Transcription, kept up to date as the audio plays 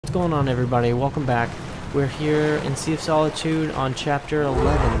going on, everybody? Welcome back. We're here in Sea of Solitude on chapter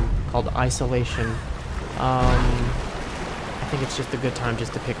 11 called Isolation. I think it's just a good time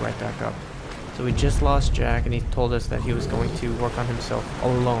just to pick right back up. So we just lost Jack, and he told us that he was going to work on himself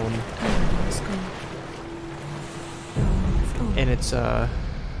alone. And it's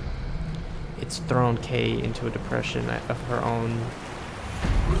thrown Kay into a depression of her own.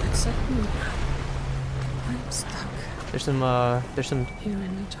 Accept me. I'm stuck. There's some Here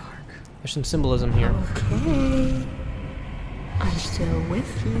in the dark. there's some symbolism here. Okay. I'm still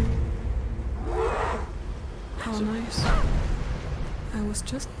with you. How nice. I was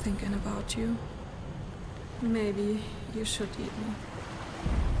just thinking about you. Maybe you should eat me.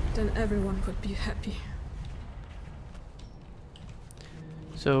 Then everyone could be happy.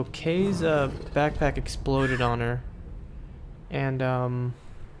 So Kay's backpack exploded on her, and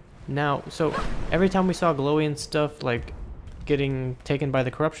now, so every time we saw glowy and stuff like getting taken by the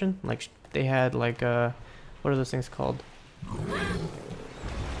corruption, like they had like what are those things called?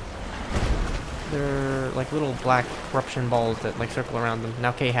 They're like little black corruption balls that like circle around them.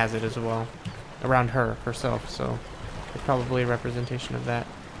 Now Kay has it as well, around herself. So it's probably a representation of that.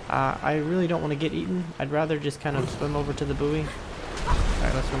 I really don't want to get eaten. I'd rather just kind of swim over to the buoy.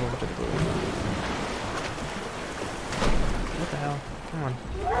 Alright, let's swim over to the buoy. What the hell? Come on.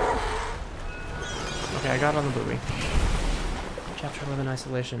 Okay, I got on the buoy. Chapter 11,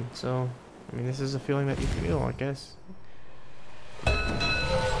 Isolation. So, I mean, this is a feeling that you feel, I guess.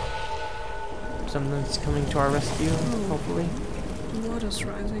 Something's coming to our rescue, hopefully. Water's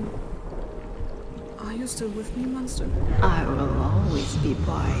rising. Are you still with me, monster? I will always be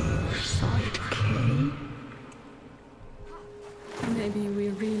by your side, Kay. Maybe we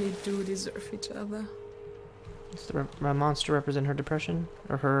really do deserve each other. Does the monster represent her depression?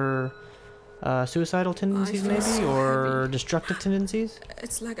 Or her suicidal tendencies, maybe? So or heavy. destructive tendencies?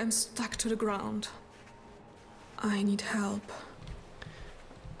 It's like I'm stuck to the ground. I need help.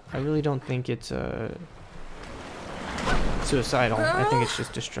 I really don't think it's suicidal. I think it's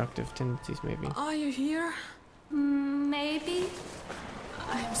just destructive tendencies, maybe. Are you here? Maybe.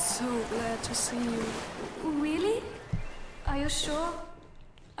 I'm so glad to see you. Really? Are you sure?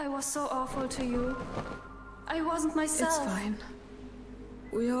 I was so awful to you. I wasn't myself. It's fine.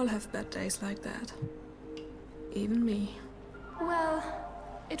 We all have bad days like that. Even me. Well,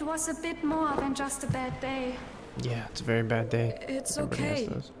 it was a bit more than just a bad day. Yeah, it's a very bad day. It's Everybody has okay.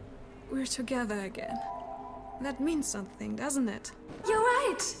 those. We're together again. That means something, doesn't it? You're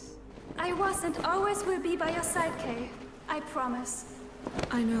right! I was and always will be by your side, Kay. I promise.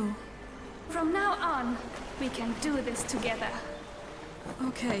 I know. From now on, we can do this together.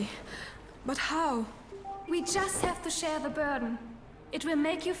 Okay. But how? We just have to share the burden. It will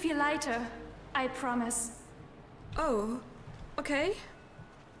make you feel lighter. I promise. Oh, okay.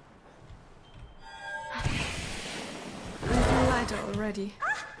 I feel lighter already.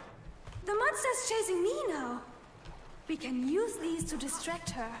 The monster's chasing me now. We can use these to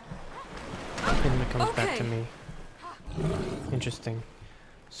distract her. And it comes back to Okay. me. Interesting.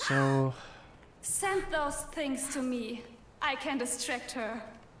 So, Send those things to me. I can distract her.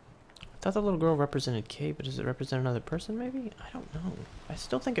 I thought the little girl represented Kay, but does it represent another person, maybe? I don't know. I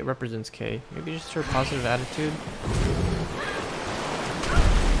still think it represents Kay. Maybe just her positive attitude.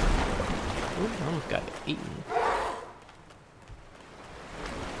 Ooh, I almost got eaten. Gotta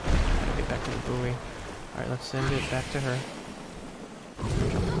get back to the buoy. Alright, let's send it back to her.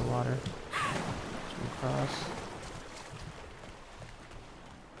 Jump in the water. Swim across.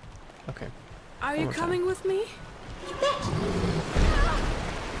 Okay. Are One you more time. coming with me?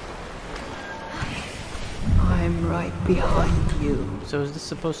 I'm right behind you. So is this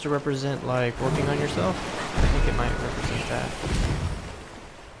supposed to represent, like, working on yourself? I think it might represent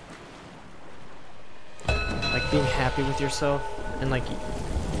that. Like, being happy with yourself, and, like,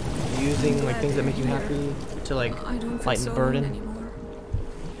 using, like, things that make you happy to, like, I don't feel lighten so the burden. alone anymore.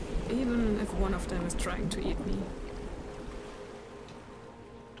 Even if one of them is trying to eat me.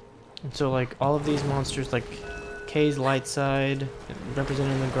 And so, like, all of these monsters, like, Kay's light side,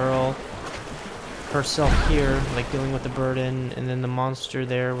 representing the girl, herself here, like, dealing with the burden, and then the monster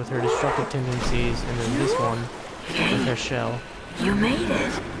there with her destructive tendencies, and then this one with her shell. You made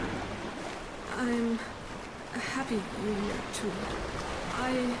it. I'm happy you're here too.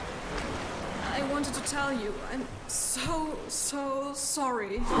 I wanted to tell you, I'm so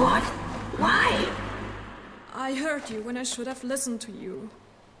sorry. What? Why? I heard you when I should have listened to you.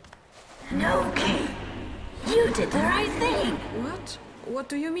 No, Kay. You did the right thing. What? What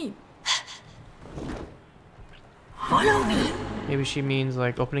do you mean? Follow me. Maybe she means,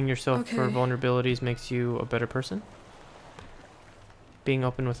 like, opening yourself for Okay. vulnerabilities makes you a better person? being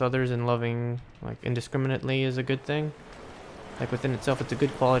open with others and loving like indiscriminately is a good thing. Like within itself, it's a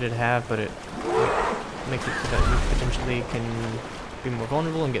good quality to have, but it makes it so that you potentially can be more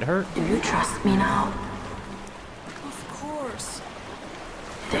vulnerable and get hurt. Do you trust me now? Of course.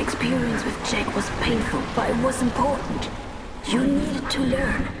 The experience with Jake was painful, but it was important. You needed to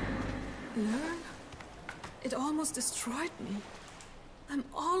learn. Learn? It almost destroyed me. I'm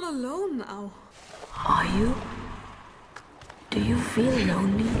all alone now. Are you? Do you feel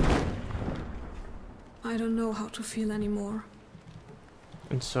lonely? I don't know how to feel anymore.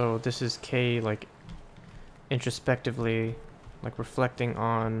 And so this is Kay like introspectively like reflecting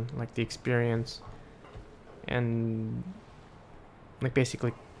on like the experience and like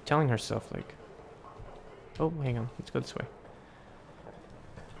basically telling herself like, oh, hang on, let's go this way.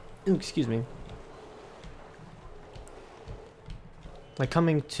 Ooh, excuse me. Like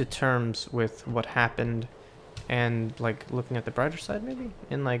coming to terms with what happened and like looking at the brighter side maybe,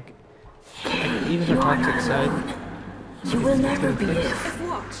 and like even her You are toxic not side. alone. You will never be if. If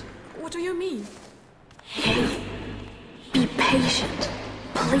what? What do you mean? Hey, be patient,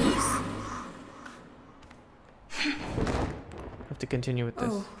 please. Have to continue with this.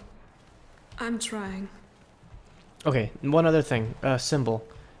 Oh, I'm trying. Okay, one other thing, symbol.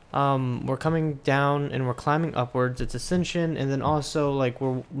 We're coming down and we're climbing upwards. It's ascension, and then also like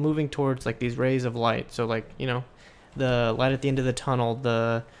we're moving towards like these rays of light. So like, you know, the light at the end of the tunnel,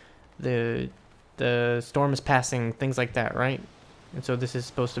 the storm is passing, things like that, right? And so this is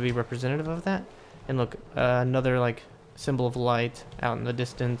supposed to be representative of that. And look, another like symbol of light out in the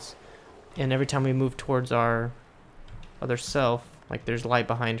distance. And every time we move towards our other self, like there's light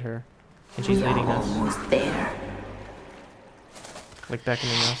behind her, and she's We leading are us, almost there. like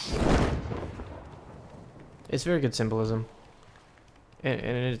beckoning us. It's very good symbolism, and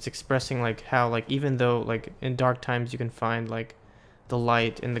it's expressing like how like even though like in dark times you can find like the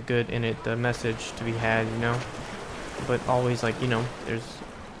light and the good in it, the message to be had, you know, but always like, you know, there's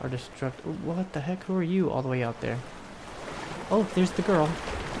our what the heck, who are you all the way out there? Oh, there's the girl,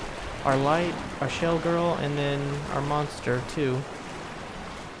 our light, our shell girl, and then our monster too.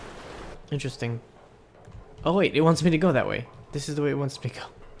 Interesting. Oh wait, it wants me to go that way. This is the way it wants me to go.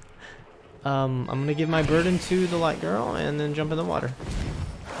 I'm gonna give my burden to the light girl and then jump in the water,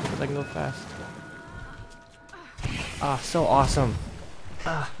 because I can go fast. Ah, so awesome.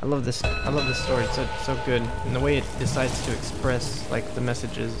 Ah, I love this. I love this story. It's so good, and the way it decides to express like the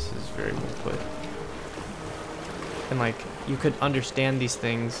messages is very well put. And like you could understand these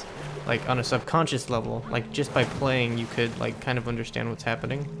things like on a subconscious level, like just by playing you could like kind of understand what's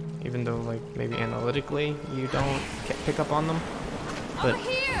happening, even though like maybe analytically you don't pick up on them. But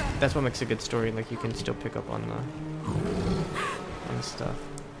that's what makes a good story. Like you can still pick up on the stuff.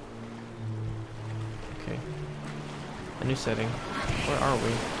 Okay. A new setting. Where are we?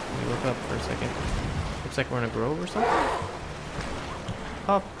 Let me look up for a second. Looks like we're in a grove or something.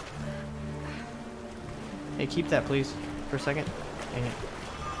 Up. Hey, keep that please for a second. Dang it.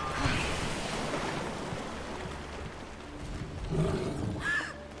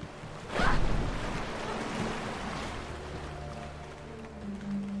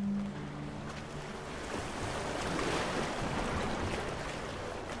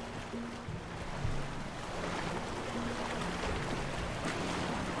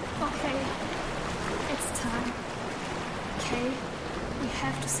 Okay, it's time. Kay, we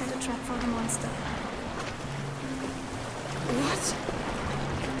have to set a trap for the monster. What?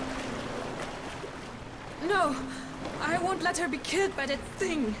 No! I won't let her be killed by that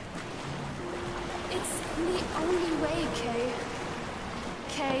thing! It's the only way, Kay.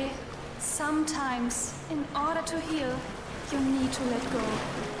 Kay, sometimes, in order to heal, you need to let go.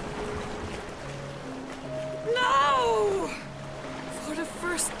 No! For the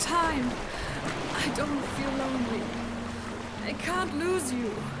first time, I don't feel lonely. I can't lose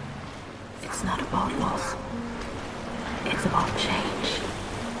you. It's not about loss. It's about change.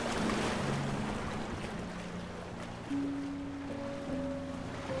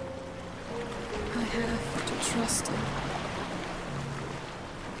 I have to trust him.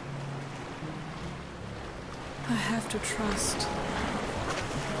 I have to trust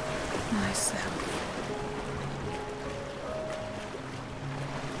myself.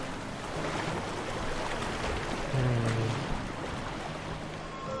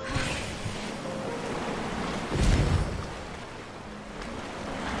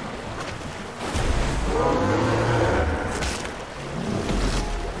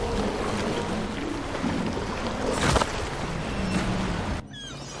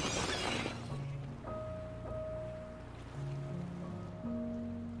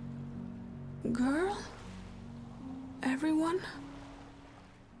 Girl? Everyone?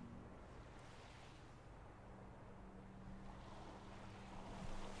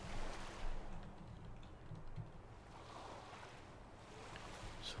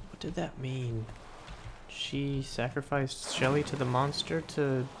 So what did that mean? She sacrificed Shelly to the monster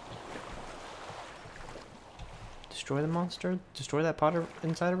to destroy the monster? Destroy that pot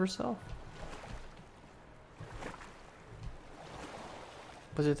inside of herself?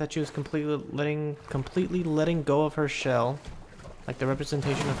 Was it that she was completely letting go of her shell, like the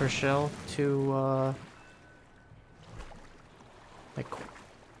representation of her shell, to like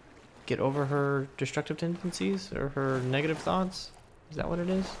get over her destructive tendencies or her negative thoughts? Is that what it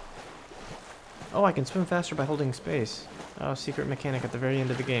is? Oh, I can swim faster by holding space. Oh, secret mechanic at the very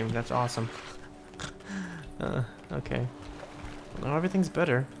end of the game. That's awesome. Okay. Well, now everything's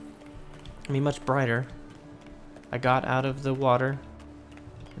better. I mean, much brighter. I got out of the water.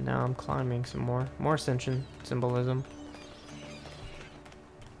 And now I'm climbing some more. More ascension symbolism.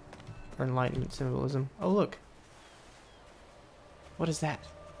 Or enlightenment symbolism. Oh, look. What is that?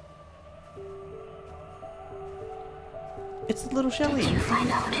 It's the little Shelly. Did you find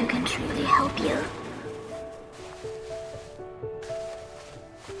out who can truly help you?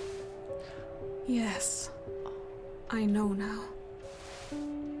 Yes. I know now.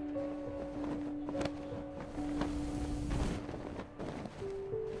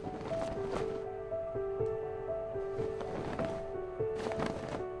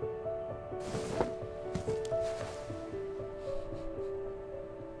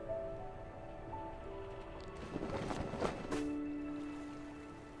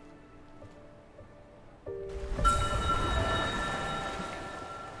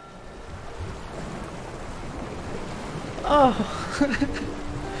 Oh,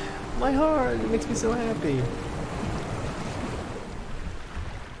 my heart, it makes me so happy.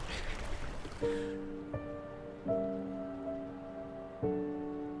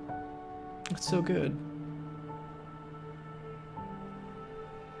 It's so good.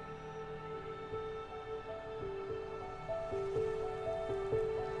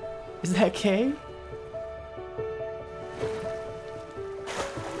 Is that Kay?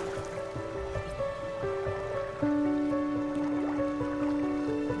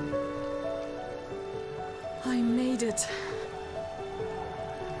 I made it.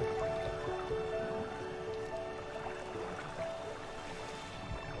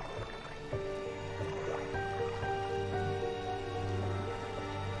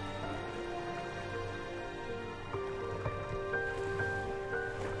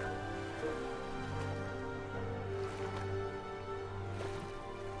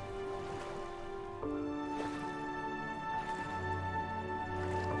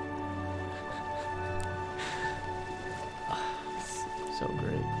 So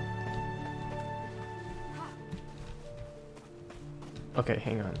great. Okay,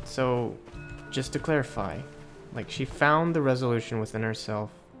 hang on. So, just to clarify, like, she found the resolution within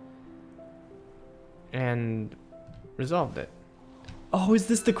herself and resolved it. Oh, is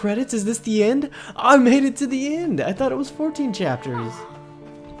this the credits? Is this the end? I made it to the end! I thought it was 14 chapters.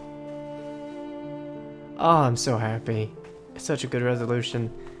 Oh, I'm so happy. It's such a good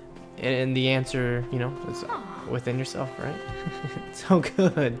resolution. And the answer, you know, is within yourself, right? So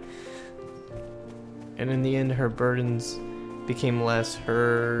good. And in the end, her burdens became less.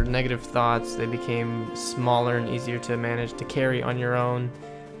 Her negative thoughts, they became smaller and easier to manage, to carry on your own.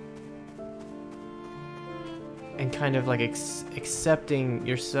 And kind of like accepting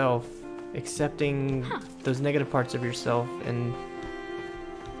yourself, accepting those negative parts of yourself, and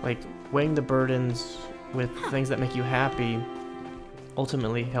like weighing the burdens with things that make you happy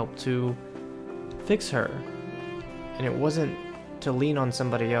ultimately helped to fix her. And it wasn't to lean on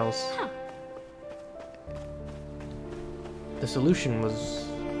somebody else. The solution was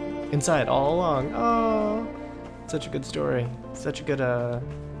inside all along. Oh, such a good story. Such a good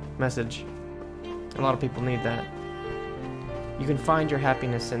message. A lot of people need that. You can find your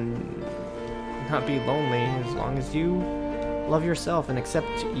happiness and not be lonely as long as you love yourself and accept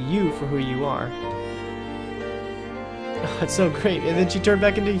you for who you are. Oh, it's so great. And then she turned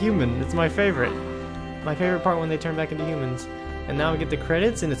back into human. It's my favorite. My favorite part when they turn back into humans. And now we get the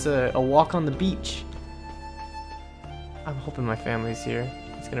credits and it's a walk on the beach. I'm hoping my family's here.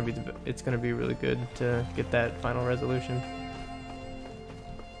 It's gonna be really good to get that final resolution.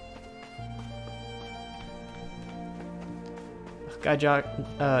 Guy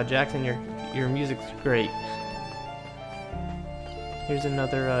Jackson, your music's great. Here's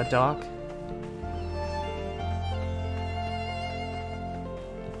another dock.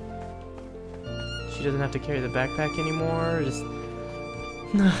 She doesn't have to carry the backpack anymore. Just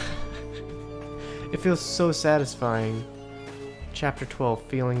it feels so satisfying. Chapter 12,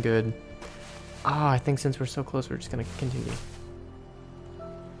 feeling good. I think since we're so close, we're just gonna continue.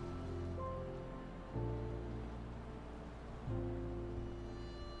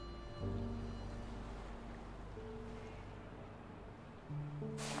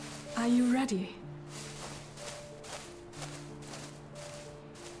 Are you ready?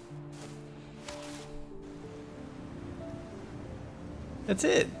 That's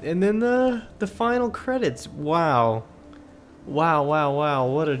it. And then the final credits. Wow. Wow, wow, wow.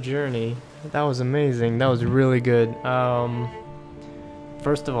 What a journey. That was amazing. That was really good.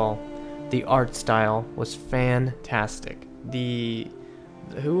 First of all, the art style was fantastic.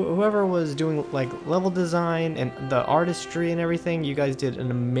 Whoever was doing like level design and the artistry and everything, you guys did an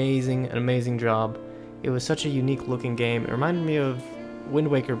amazing job. It was such a unique looking game. It reminded me of Wind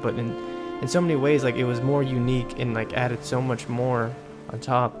Waker, but in so many ways, like it was more unique and like added so much more on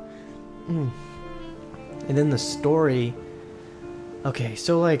top. And then the story. Okay,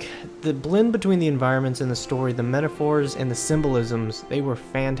 so like the blend between the environments and the story, the metaphors and the symbolisms, they were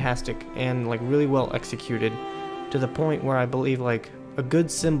fantastic and like really well executed, to the point where I believe like a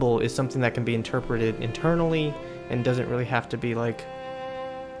good symbol is something that can be interpreted internally and doesn't really have to be like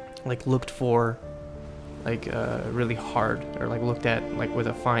looked for like really hard, or like looked at like with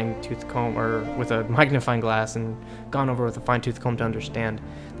a fine-tooth comb or with a magnifying glass and gone over with a fine-tooth comb to understand.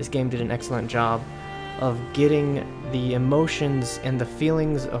 This game did an excellent job of getting the emotions and the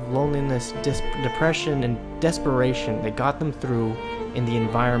feelings of loneliness, depression, and desperation. They got them through in the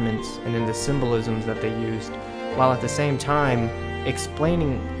environments and in the symbolisms that they used, while at the same time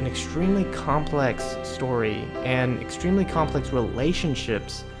explaining an extremely complex story and extremely complex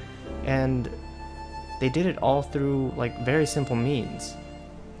relationships, and they did it all through like very simple means.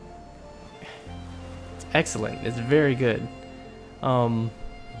 It's excellent. It's very good.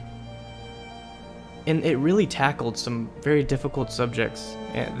 And it really tackled some very difficult subjects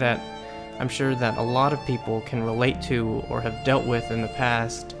that I'm sure that a lot of people can relate to or have dealt with in the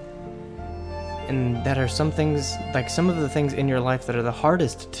past, and that are some things, like some of the things in your life that are the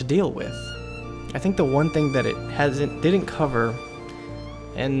hardest to deal with. I think the one thing that it didn't cover,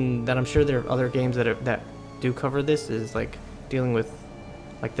 and that I'm sure there are other games that do cover this, is like dealing with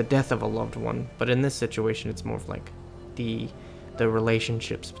like the death of a loved one. But in this situation, it's more of like the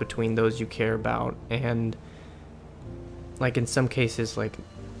relationships between those you care about, and like in some cases like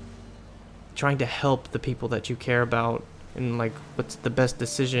trying to help the people that you care about, and like what's the best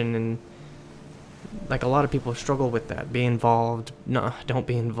decision. And like a lot of people struggle with that. Be involved, no, don't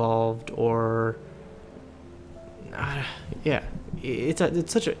be involved, or yeah, it's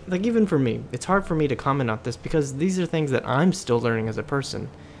such a, like, even for me, it's hard for me to comment on this because these are things that I'm still learning as a person,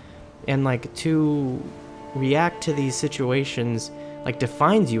 and like to react to these situations like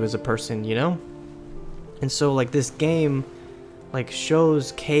defines you as a person, you know? And so like this game like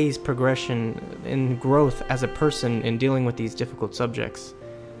shows Kay's progression and growth as a person in dealing with these difficult subjects,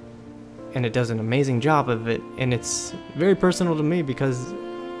 and it does an amazing job of it. And it's very personal to me because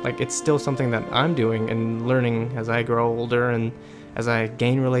like it's still something that I'm doing and learning as I grow older, and as I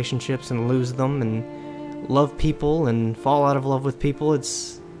gain relationships and lose them and love people and fall out of love with people.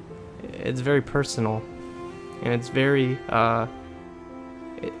 It's very personal. And it's very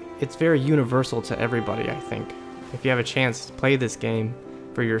universal to everybody, I think. If you have a chance to play this game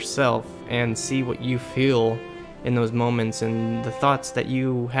for yourself and see what you feel in those moments and the thoughts that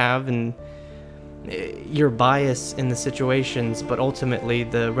you have and your bias in the situations, but ultimately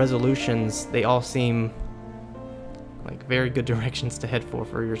the resolutions, they all seem like very good directions to head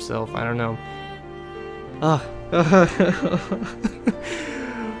for yourself. I don't know. Oh,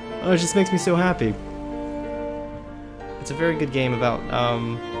 it just makes me so happy. It's a very good game about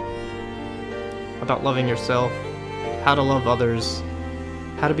loving yourself, how to love others,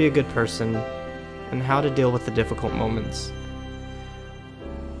 how to be a good person, and how to deal with the difficult moments.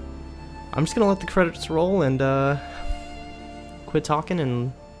 I'm just gonna let the credits roll and quit talking,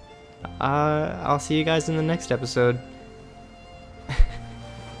 and I'll see you guys in the next episode.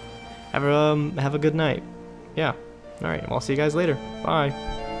 Have a good night. Yeah. All right. Well, I'll see you guys later. Bye.